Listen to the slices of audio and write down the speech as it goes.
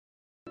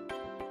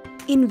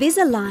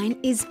Invisalign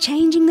is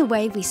changing the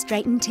way we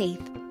straighten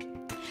teeth.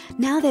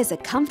 Now there's a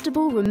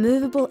comfortable,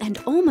 removable and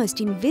almost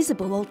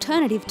invisible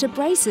alternative to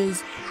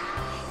braces.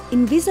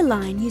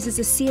 Invisalign uses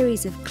a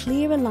series of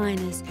clear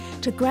aligners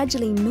to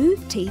gradually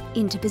move teeth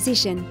into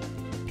position.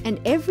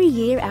 And every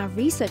year our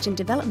research and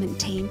development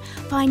team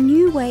find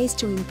new ways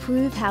to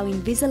improve how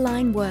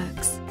Invisalign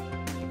works.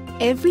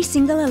 Every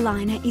single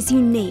aligner is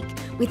unique,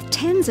 with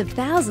tens of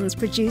thousands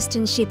produced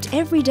and shipped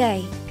every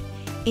day.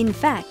 In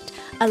fact,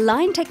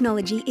 Align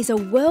Technology is a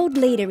world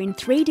leader in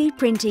 3D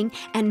printing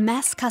and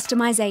mass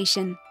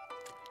customization.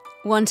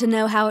 Want to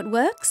know how it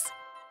works?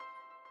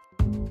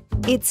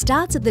 It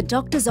starts at the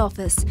doctor's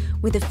office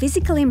with a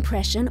physical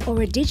impression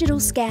or a digital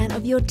scan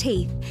of your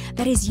teeth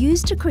that is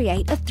used to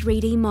create a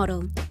 3D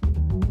model.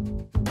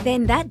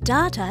 Then that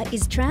data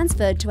is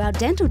transferred to our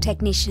dental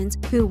technicians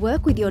who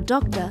work with your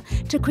doctor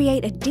to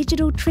create a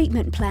digital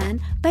treatment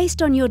plan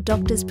based on your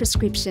doctor's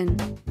prescription.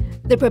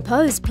 The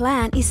proposed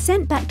plan is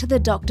sent back to the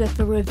doctor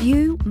for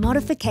review,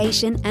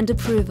 modification and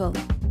approval.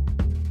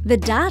 The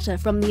data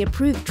from the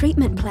approved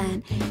treatment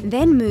plan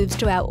then moves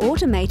to our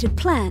automated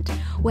plant,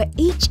 where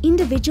each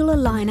individual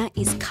aligner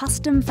is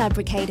custom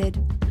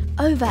fabricated.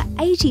 Over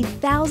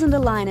 80,000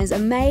 aligners are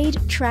made,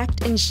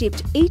 tracked and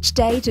shipped each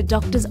day to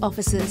doctors'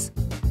 offices.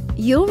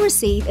 You'll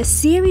receive a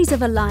series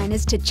of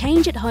aligners to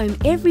change at home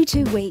every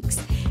 2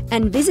 weeks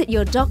and visit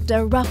your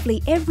doctor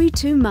roughly every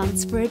 2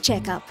 months for a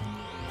checkup.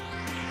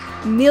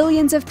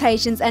 Millions of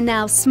patients are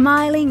now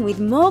smiling with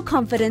more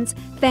confidence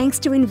thanks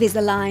to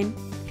Invisalign.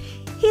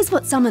 Here's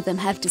what some of them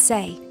have to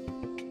say.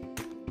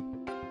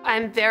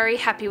 I'm very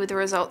happy with the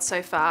results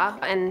so far,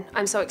 and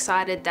I'm so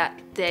excited that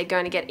they're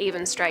going to get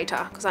even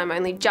straighter because I'm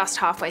only just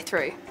halfway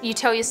through. You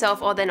tell yourself,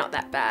 oh, they're not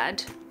that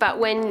bad. But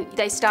when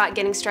they start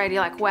getting straighter,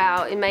 you're like,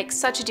 wow, it makes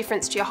such a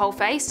difference to your whole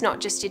face,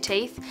 not just your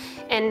teeth,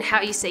 and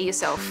how you see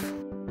yourself.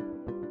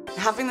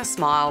 Having the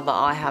smile that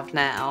I have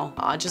now,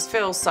 I just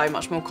feel so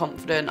much more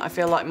confident. I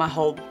feel like my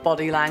whole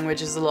body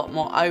language is a lot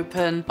more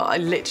open, but I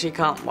literally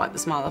can't wipe the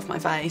smile off my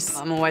face.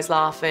 I'm always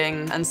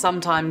laughing, and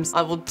sometimes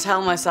I will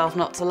tell myself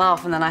not to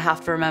laugh, and then I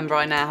have to remember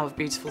I now have a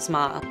beautiful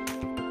smile.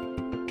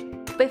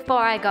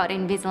 Before I got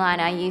Invisalign,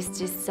 I used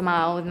to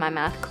smile with my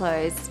mouth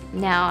closed.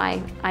 Now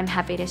I'm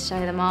happy to show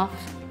them off.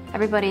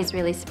 Everybody's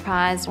really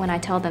surprised when I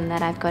tell them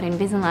that I've got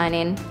Invisalign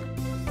in.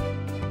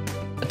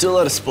 I do a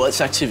lot of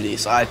sports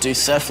activities. I do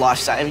surf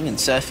lifesaving and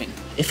surfing.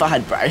 If I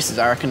had braces,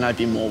 I reckon I'd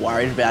be more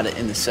worried about it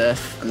in the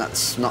surf, and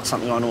that's not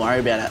something I want to worry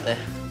about out there.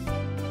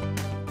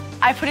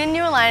 I put in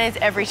new aligners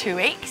every 2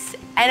 weeks,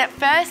 and at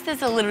first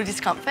there's a little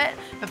discomfort,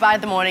 but by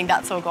the morning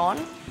that's all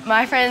gone.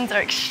 My friends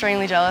are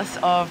extremely jealous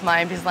of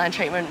my Invisalign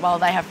treatment while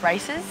they have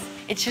braces.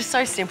 It's just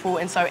so simple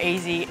and so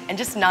easy and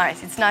just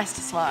nice. It's nice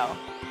to smile.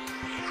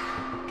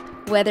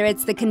 Whether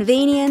it's the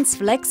convenience,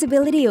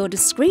 flexibility or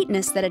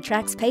discreetness that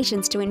attracts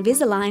patients to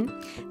Invisalign,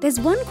 there's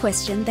one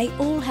question they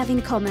all have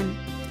in common.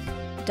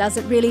 Does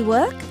it really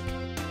work?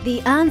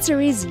 The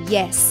answer is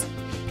yes.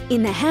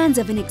 In the hands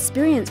of an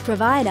experienced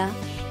provider,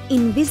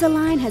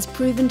 Invisalign has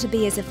proven to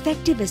be as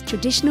effective as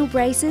traditional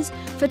braces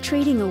for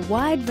treating a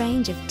wide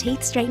range of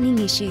teeth straightening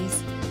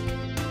issues.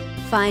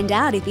 Find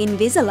out if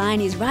Invisalign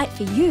is right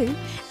for you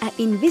at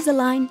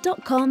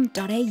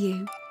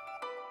invisalign.com.au.